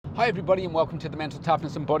Hi everybody and welcome to the Mental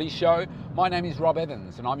Toughness and Body Show. My name is Rob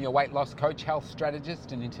Evans and I'm your weight loss coach, health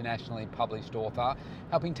strategist and internationally published author,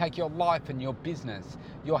 helping take your life and your business,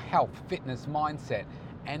 your health, fitness, mindset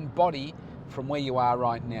and body from where you are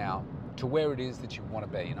right now to where it is that you want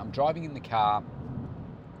to be. And I'm driving in the car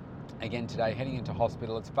again today, heading into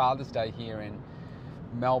hospital. It's Father's Day here in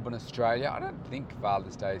Melbourne, Australia. I don't think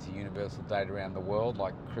Father's Day is a universal date around the world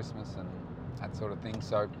like Christmas and that sort of thing.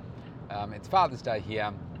 So it's Father's Day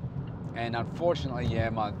here. And unfortunately,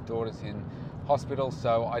 my daughter's in hospital,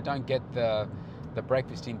 so I don't get the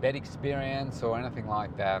breakfast in bed experience or anything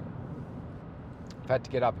like that. I've had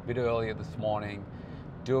to get up a bit earlier this morning,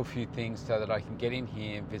 do a few things so that I can get in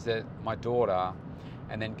here, visit my daughter,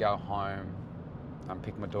 and then go home and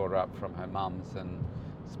pick my daughter up from her mum's and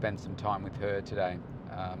spend some time with her today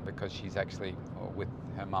because she's actually with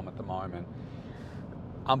her mum at the moment.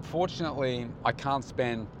 Unfortunately, I can't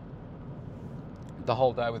spend the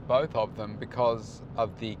whole day with both of them because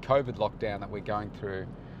of the COVID lockdown that we're going through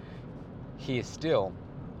here still.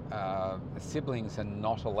 Siblings are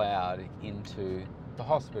not allowed into the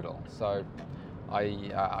hospital, so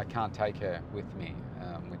I can't take her with me,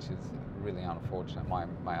 which is really unfortunate,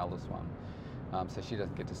 my eldest one. So she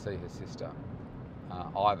doesn't get to see her sister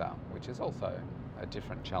either, which is also a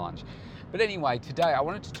different challenge. But anyway, today I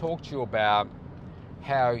wanted to talk to you about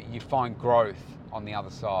how you find growth on the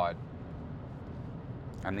other side.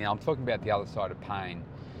 And I'm talking about the other side of pain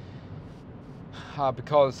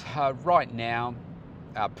because right now,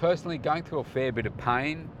 personally going through a fair bit of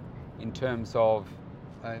pain in terms of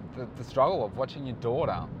the struggle of watching your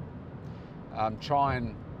daughter try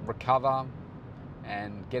and recover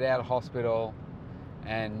and get out of hospital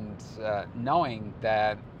and knowing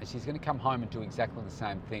that she's going to come home and do exactly the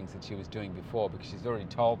same things that she was doing before because she's already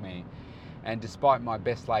told me, and despite my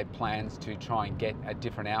best laid plans to try and get a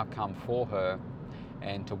different outcome for her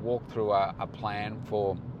and to walk through a plan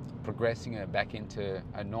for progressing her back into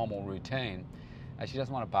a normal routine, she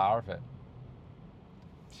doesn't want a bar of it.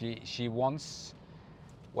 She wants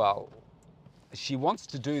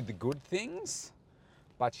to do the good things,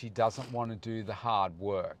 but she doesn't want to do the hard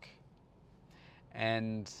work.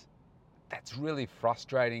 And that's really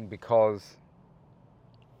frustrating because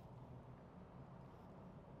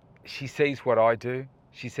she sees what I do.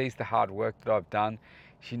 She sees the hard work that I've done.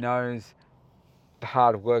 She knows the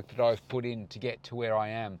hard work that I've put in to get to where I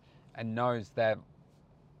am, and knows that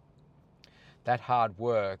that hard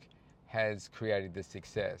work has created the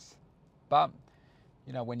success. But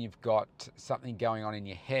when you've got something going on in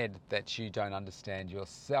your head that you don't understand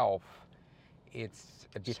yourself, it's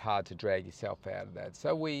a bit hard to drag yourself out of that.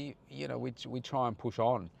 So we try and push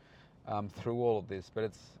on through all of this, but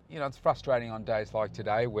it's frustrating on days like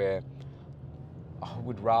today where I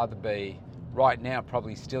would rather be right now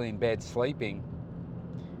probably still in bed sleeping,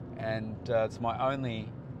 and it's my only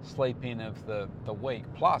sleep in of the week,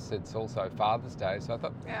 plus it's also Father's Day, so I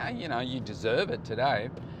thought, you deserve it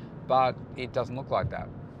today, but it doesn't look like that.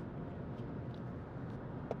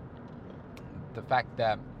 The fact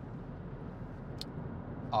that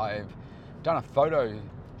I've done a photo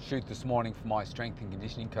shoot this morning for my strength and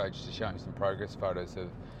conditioning coach to show him some progress photos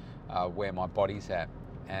of where my body's at,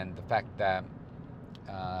 and the fact that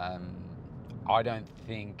I don't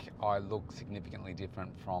think I look significantly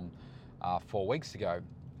different from 4 weeks ago.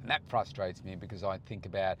 And that frustrates me because I think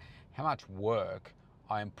about how much work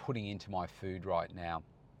I am putting into my food right now.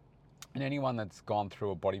 And anyone that's gone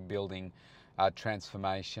through a bodybuilding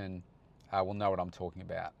transformation will know what I'm talking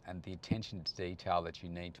about, and the attention to detail that you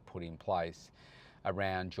need to put in place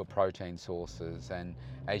around your protein sources. And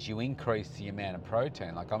as you increase the amount of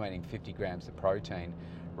protein, like I'm eating 50 grams of protein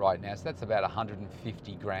right now, so that's about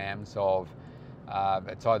 150 grams of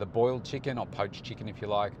it's either boiled chicken or poached chicken if you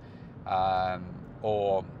like,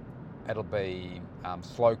 or it'll be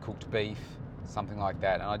slow cooked beef, something like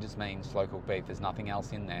that. And I just mean slow cooked beef, there's nothing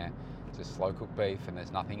else in there, just slow cooked beef, and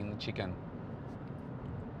there's nothing in the chicken.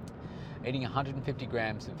 Eating 150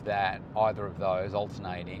 grams of that, either of those,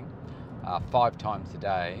 alternating 5 times a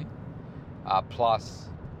day, plus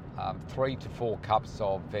 3 to 4 cups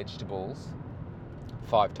of vegetables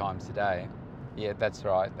 5 times a day. Yeah, that's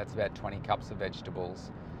right. That's about 20 cups of vegetables.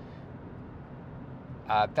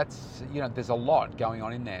 That's, there's a lot going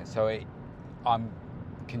on in there. So I'm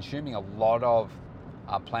consuming a lot of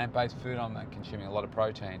plant-based food. I'm consuming a lot of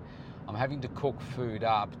protein. I'm having to cook food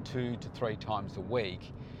up 2 to 3 times a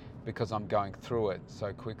week because I'm going through it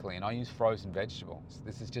so quickly. And I use frozen vegetables.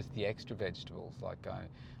 This is just the extra vegetables. Like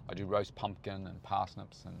I do roast pumpkin and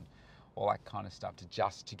parsnips and all that kind of stuff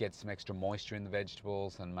to get some extra moisture in the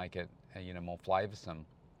vegetables and make it more flavoursome.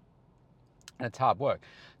 and it's hard work.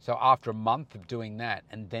 So after a month of doing that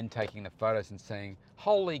and then taking the photos and seeing,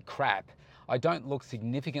 holy crap, I don't look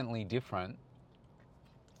significantly different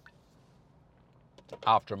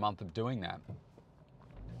after a month of doing that,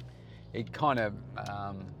 it kind of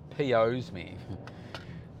POs me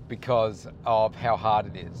because of how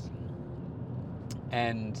hard it is.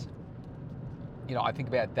 And, you know, I think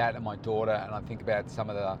about that and my daughter, and I think about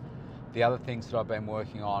some of the other things that I've been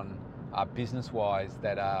working on business-wise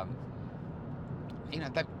that, you know,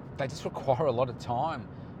 they just require a lot of time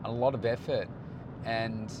and a lot of effort.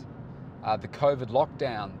 And the COVID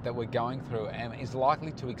lockdown that we're going through is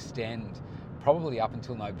likely to extend probably up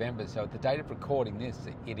until November. So at the date of recording this,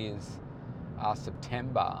 it is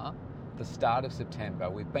September, the start of September.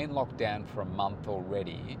 We've been locked down for a month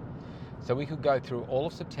already. So we could go through all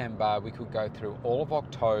of September, we could go through all of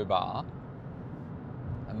October,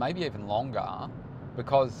 and maybe even longer,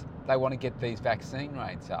 because they want to get these vaccine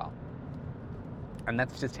rates up. And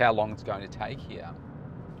that's just how long it's going to take here.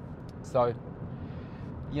 So,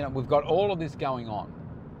 you know, we've got all of this going on,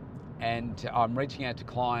 and I'm reaching out to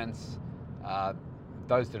clients.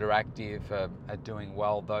 Those that are active are doing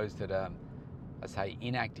well. Those that are, I say,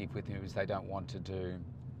 inactive with me because they don't want to do,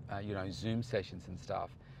 you know, Zoom sessions and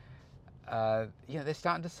stuff. You know, they're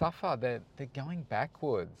starting to suffer. They're going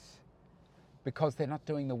backwards because they're not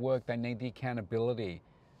doing the work. They need the accountability,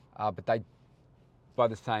 but they, by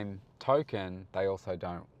the same token, they also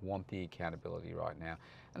don't want the accountability right now.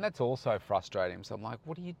 And that's also frustrating. So I'm like,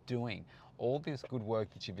 what are you doing? All this good work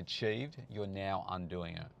that you've achieved, you're now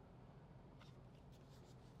undoing it.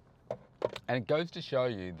 And it goes to show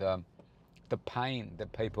you the pain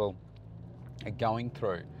that people are going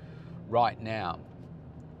through right now,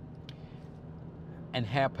 and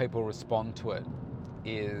how people respond to it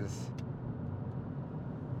is,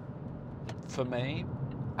 for me,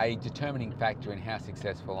 a determining factor in how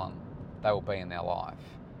successful they will be in their life.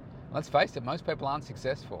 Let's face it, most people aren't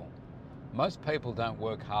successful. Most people don't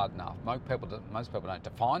work hard enough. Most people don't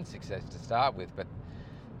define success to start with, but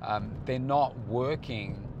they're not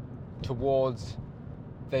working towards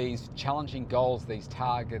these challenging goals, these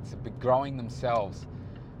targets, growing themselves,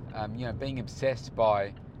 you know, being obsessed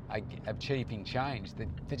by achieving change. They're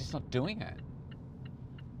just not doing it.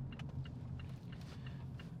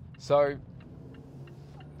 So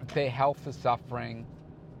their health is suffering,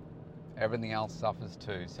 everything else suffers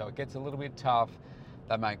too. So it gets a little bit tough.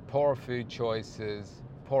 They make poorer food choices,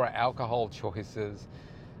 poorer alcohol choices,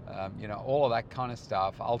 you know, all of that kind of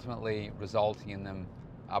stuff, ultimately resulting in them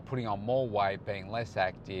putting on more weight, being less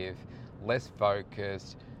active, less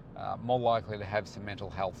focused, more likely to have some mental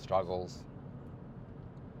health struggles.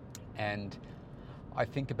 And I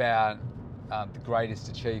think about the greatest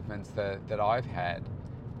achievements that I've had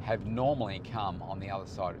have normally come on the other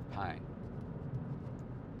side of pain.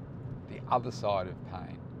 The other side of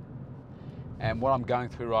pain. And what I'm going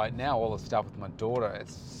through right now, all the stuff with my daughter,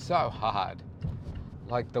 it's so hard.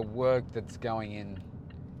 Like the work that's going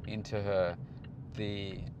into her,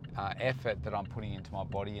 the effort that I'm putting into my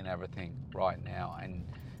body and everything right now. And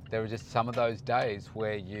there are just some of those days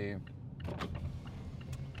where you,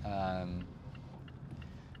 so I'm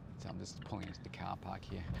just pulling into the car park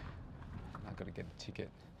here. I've got to get a ticket.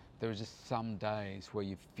 There are just some days where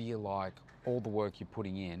you feel like all the work you're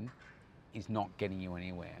putting in is not getting you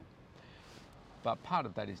anywhere. But part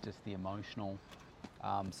of that is just the emotional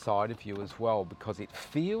side of you as well, because it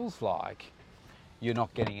feels like you're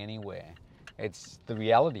not getting anywhere. The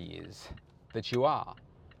reality is that you are.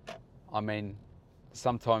 I mean,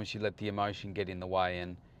 sometimes you let the emotion get in the way,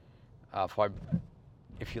 and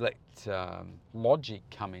if you let logic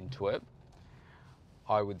come into it,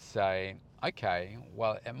 I would say, okay,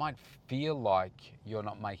 well, it might feel like you're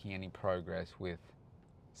not making any progress with,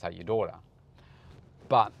 say, your daughter.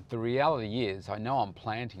 But the reality is, I know I'm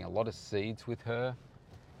planting a lot of seeds with her,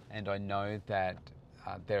 and I know that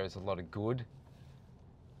there is a lot of good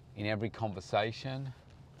in every conversation.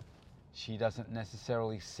 She doesn't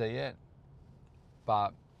necessarily see it, but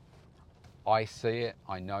I see it.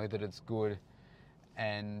 I know that it's good,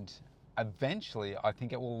 and eventually I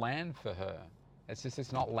think it will land for her. It's just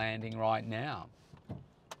it's not landing right now.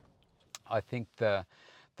 I think the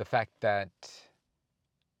fact that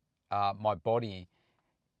my body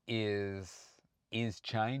is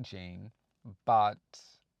changing, but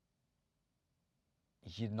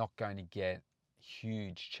you're not going to get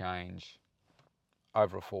huge change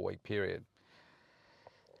over a 4-week period.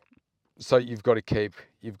 So you've got to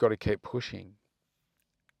keep pushing.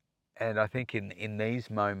 And I think in these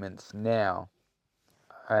moments now,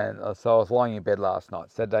 and so I was lying in bed last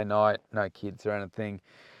night, Saturday night, no kids or anything.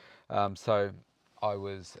 So I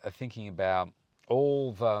was thinking about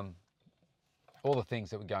all the all the things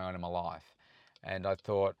that were going on in my life. And I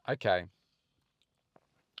thought, okay,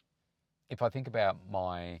 if I think about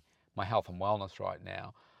my health and wellness right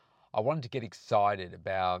now, I wanted to get excited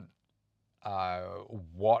about uh,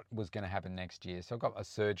 what was going to happen next year. So I got a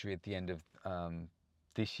surgery at the end of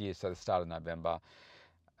this year, so the start of November,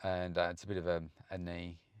 and it's a bit of a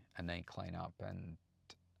knee cleanup, and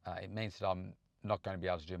it means that I'm not going to be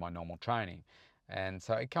able to do my normal training, and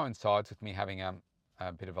so it coincides with me having a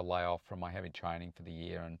bit of a layoff from my heavy training for the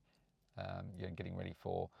year, and getting ready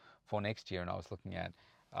for next year. And I was looking at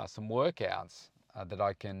some workouts that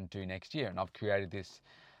I can do next year, and I've created this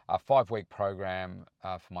 5-week program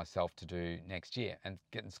for myself to do next year, and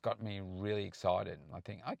it's got me really excited. I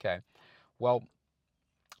think, okay, well,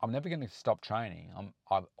 I'm never going to stop training.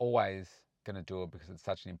 I'm always going to do it because it's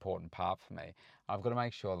such an important part for me. I've got to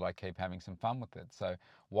make sure that I keep having some fun with it. So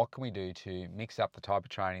what can we do to mix up the type of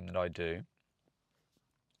training that I do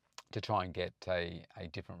to try and get a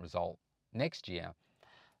different result next year,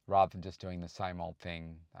 rather than just doing the same old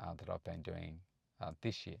thing that I've been doing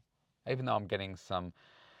this year? Even though I'm getting some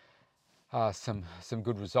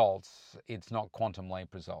good results, it's not quantum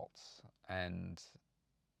leap results, and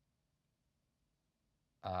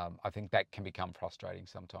I think that can become frustrating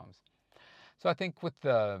sometimes. So I think with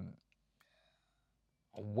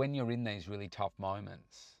when you're in these really tough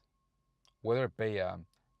moments, whether it be a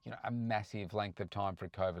massive length of time for a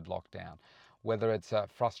COVID lockdown, whether it's a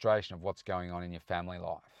frustration of what's going on in your family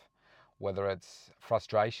life, whether it's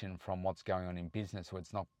frustration from what's going on in business, where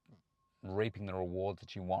it's not reaping the rewards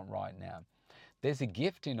that you want right now, there's a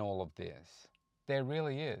gift in all of this. There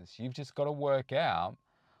really is. You've just got to work out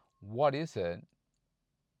what is it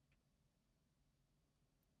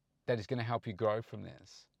that is going to help you grow from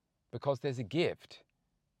this, because there's a gift.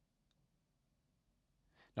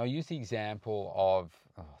 Now, I use the example of,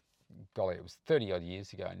 golly, it was 30 odd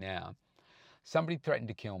years ago now. Somebody threatened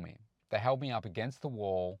to kill me. They held me up against the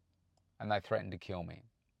wall and they threatened to kill me.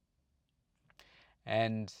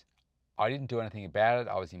 And I didn't do anything about it.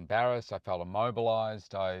 I was embarrassed. I felt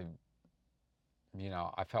immobilized. I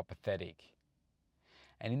felt pathetic.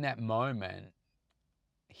 And in that moment,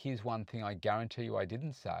 here's one thing I guarantee you I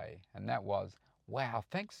didn't say, and that was, wow,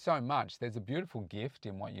 thanks so much. There's a beautiful gift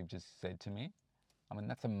in what you've just said to me. I mean,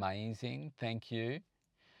 that's amazing. Thank you.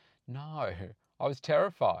 No, I was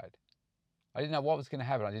terrified. I didn't know what was going to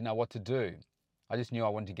happen. I didn't know what to do. I just knew I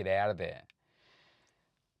wanted to get out of there.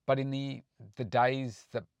 But in the days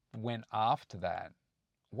that went after that,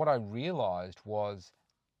 what I realized was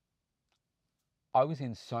I was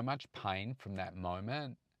in so much pain from that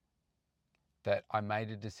moment that I made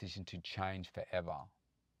a decision to change forever.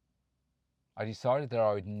 I decided that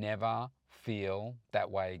I would never feel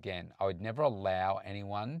that way again. I would never allow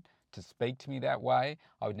anyone to speak to me that way.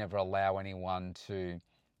 I would never allow anyone to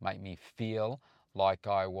make me feel like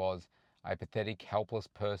I was a pathetic, helpless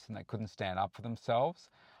person that couldn't stand up for themselves.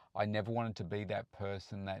 I never wanted to be that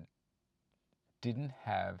person that didn't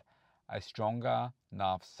have a stronger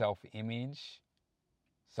enough self-image,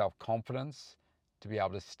 self-confidence to be able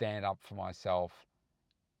to stand up for myself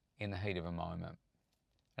in the heat of a moment.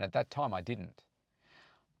 And at that time, I didn't.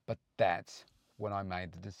 But that's when I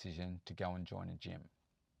made the decision to go and join a gym.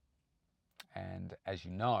 And as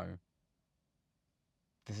you know,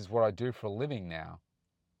 this is what I do for a living now.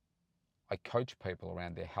 I coach people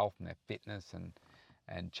around their health and their fitness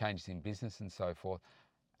and changes in business and so forth.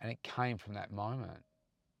 And it came from that moment.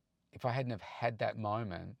 If I hadn't have had that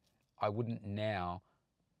moment, I wouldn't now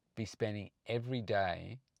be spending every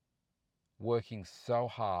day working so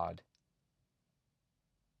hard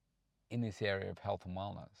in this area of health and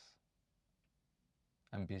wellness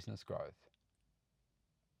and business growth.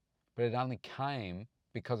 But it only came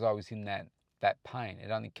because I was in that pain.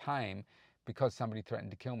 It only came because somebody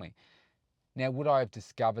threatened to kill me. Now, would I have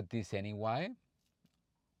discovered this anyway?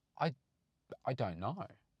 I don't know.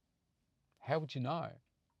 How would you know?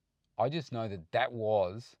 I just know that that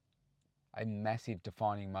was a massive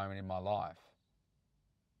defining moment in my life.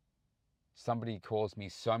 Somebody caused me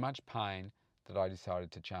so much pain that I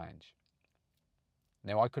decided to change.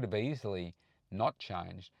 Now, I could have easily not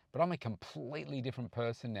changed, but I'm a completely different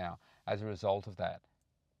person now as a result of that.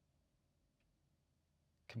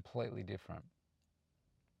 Completely different.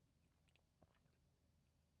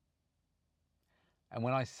 And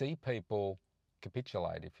when I see people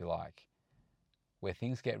capitulate, if you like, where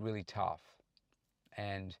things get really tough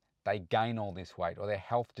and they gain all this weight, or their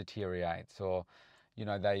health deteriorates, or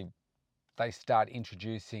they start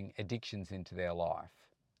introducing addictions into their life,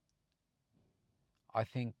 I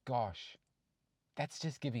think, gosh, that's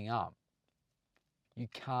just giving up. You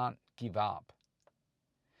can't give up.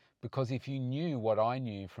 Because if you knew what I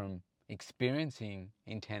knew from experiencing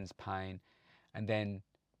intense pain, and then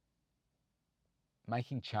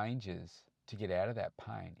making changes to get out of that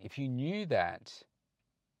pain. If you knew that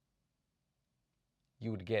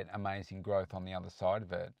you would get amazing growth on the other side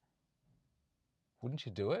of it, wouldn't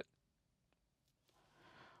you do it?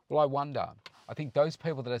 Well, I wonder. I think those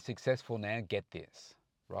people that are successful now get this,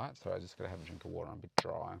 right? Sorry, I just got to have a drink of water. I'm a bit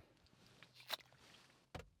dry.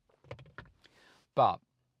 But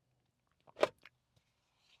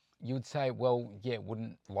you would say, well, yeah,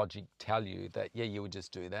 wouldn't logic tell you that, yeah, you would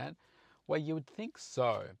just do that? Well, you would think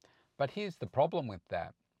so. But here's the problem with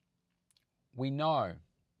that. We know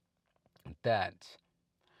that,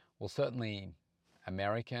 well, certainly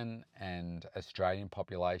American and Australian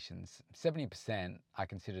populations, 70% are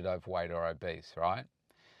considered overweight or obese, right?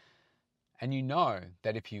 And you know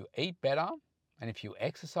that if you eat better and if you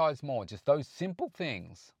exercise more, just those simple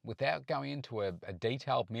things without going into a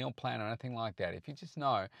detailed meal plan or anything like that, if you just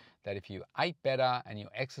know that if you ate better and you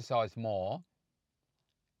exercise more,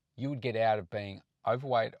 you would get out of being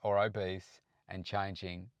overweight or obese and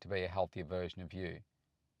changing to be a healthier version of you.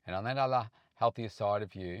 And on that other healthier side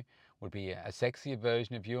of you would be a sexier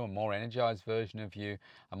version of you, a more energized version of you,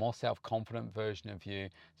 a more self-confident version of you,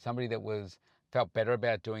 somebody that felt better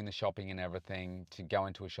about doing the shopping and everything, to go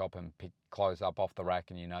into a shop and pick clothes up off the rack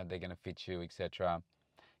and you know they're going to fit you, etc.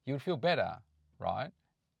 You would feel better, right?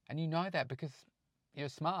 And you know that because you're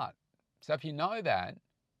smart. So if you know that,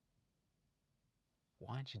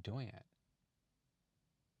 why aren't you doing it?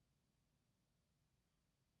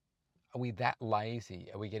 Are we that lazy?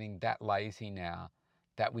 Are we getting that lazy now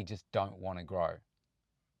that we just don't want to grow?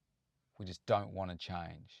 We just don't want to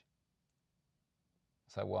change.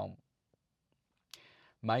 So, well,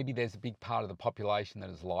 maybe there's a big part of the population that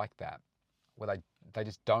is like that, where they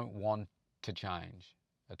just don't want to change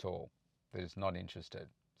at all. They're just not interested.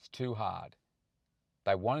 It's too hard.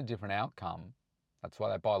 They want a different outcome. That's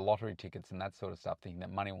why they buy lottery tickets and that sort of stuff, thinking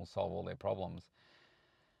that money will solve all their problems.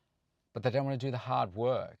 But they don't want to do the hard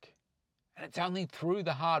work. And it's only through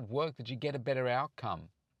the hard work that you get a better outcome.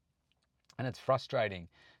 And it's frustrating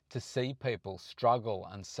to see people struggle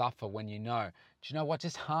and suffer when you know, do you know what?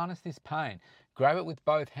 Just harness this pain, grab it with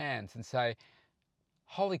both hands and say,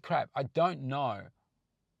 holy crap, I don't know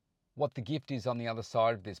what the gift is on the other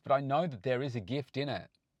side of this, but I know that there is a gift in it.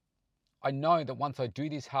 I know that once I do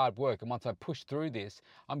this hard work and once I push through this,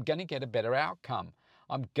 I'm going to get a better outcome.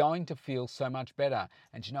 I'm going to feel so much better.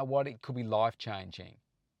 And do you know what? It could be life-changing.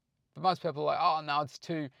 But most people are like, oh no,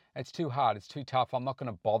 it's too hard, it's too tough, I'm not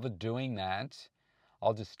going to bother doing that.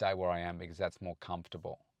 I'll just stay where I am because that's more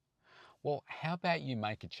comfortable. Well, how about you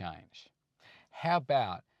make a change? How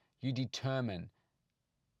about you determine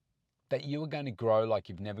that you are going to grow like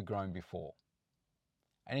you've never grown before?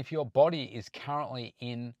 And if your body is currently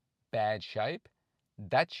in bad shape,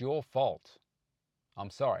 that's your fault. I'm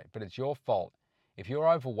sorry, but it's your fault. If you're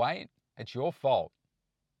overweight, it's your fault.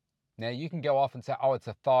 Now, you can go off and say, oh, it's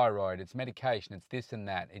a thyroid, it's medication, it's this and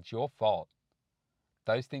that. It's your fault.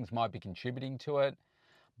 Those things might be contributing to it,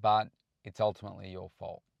 but it's ultimately your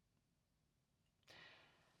fault.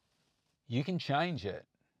 You can change it,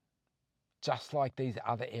 just like these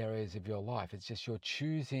other areas of your life. It's just you're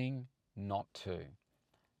choosing not to.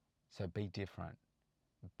 So be different.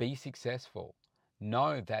 Be successful.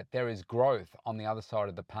 Know that there is growth on the other side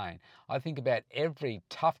of the pain. I think about every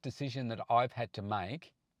tough decision that I've had to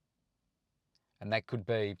make, and that could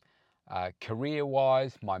be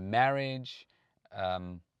career-wise, my marriage,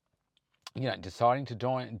 deciding to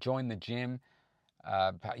join the gym.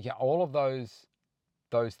 All of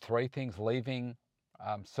those three things, leaving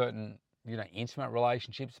certain, intimate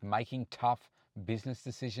relationships, making tough business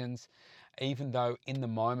decisions, even though in the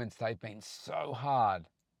moments they've been so hard,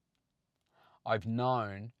 I've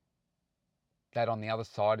known that on the other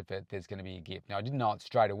side of it, there's going to be a gift. Now, I didn't know it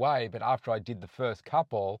straight away, but after I did the first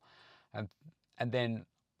couple, and then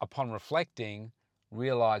upon reflecting,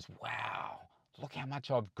 realized, wow, look how much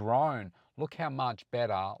I've grown. Look how much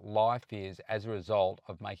better life is as a result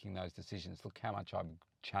of making those decisions. Look how much I've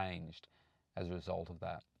changed as a result of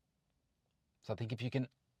that. So I think if you can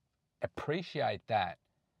appreciate that,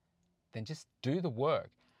 then just do the work.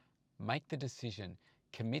 Make the decision.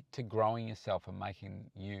 Commit to growing yourself and making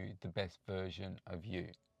you the best version of you.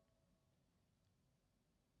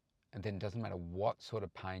 And then it doesn't matter what sort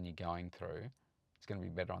of pain you're going through, it's going to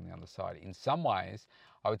be better on the other side. In some ways,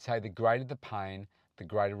 I would say the greater the pain, the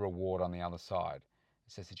greater reward on the other side.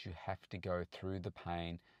 It says that you have to go through the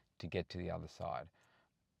pain to get to the other side.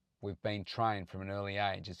 We've been trained from an early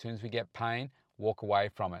age. As soon as we get pain, walk away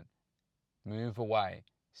from it. Move away.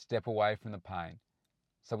 Step away from the pain.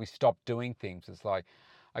 So we stop doing things. It's like,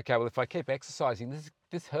 okay, well, if I keep exercising, this is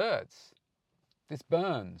this hurts, this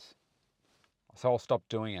burns, so I'll stop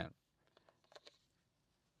doing it.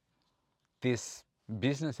 This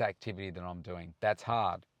business activity that I'm doing, that's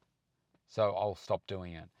hard, so I'll stop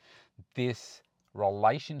doing it. This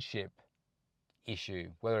relationship issue,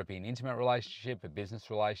 whether it be an intimate relationship, a business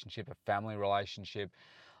relationship, a family relationship,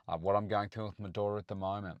 what I'm going through with my daughter at the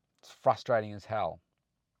moment, it's frustrating as hell.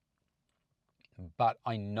 But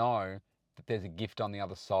I know that there's a gift on the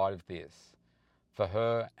other side of this for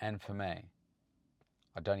her and for me.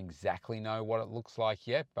 I don't exactly know what it looks like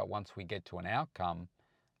yet, but once we get to an outcome,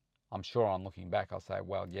 I'm sure on looking back, I'll say,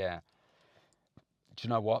 well, yeah, do you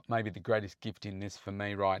know what? Maybe the greatest gift in this for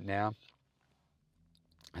me right now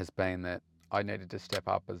has been that I needed to step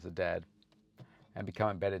up as a dad and become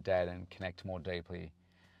a better dad and connect more deeply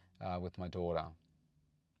with my daughter.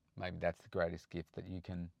 Maybe that's the greatest gift that you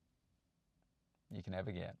can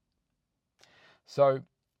ever get. So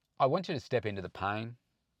I want you to step into the pain.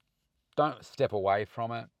 Don't step away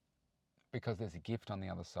from it, because there's a gift on the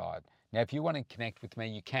other side. Now, if you want to connect with me,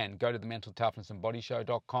 you can go to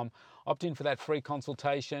thementaltoughnessandbodyshow.com, opt in for that free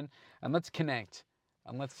consultation, and let's connect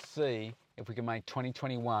and let's see if we can make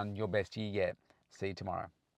 2021 your best year yet. See you tomorrow.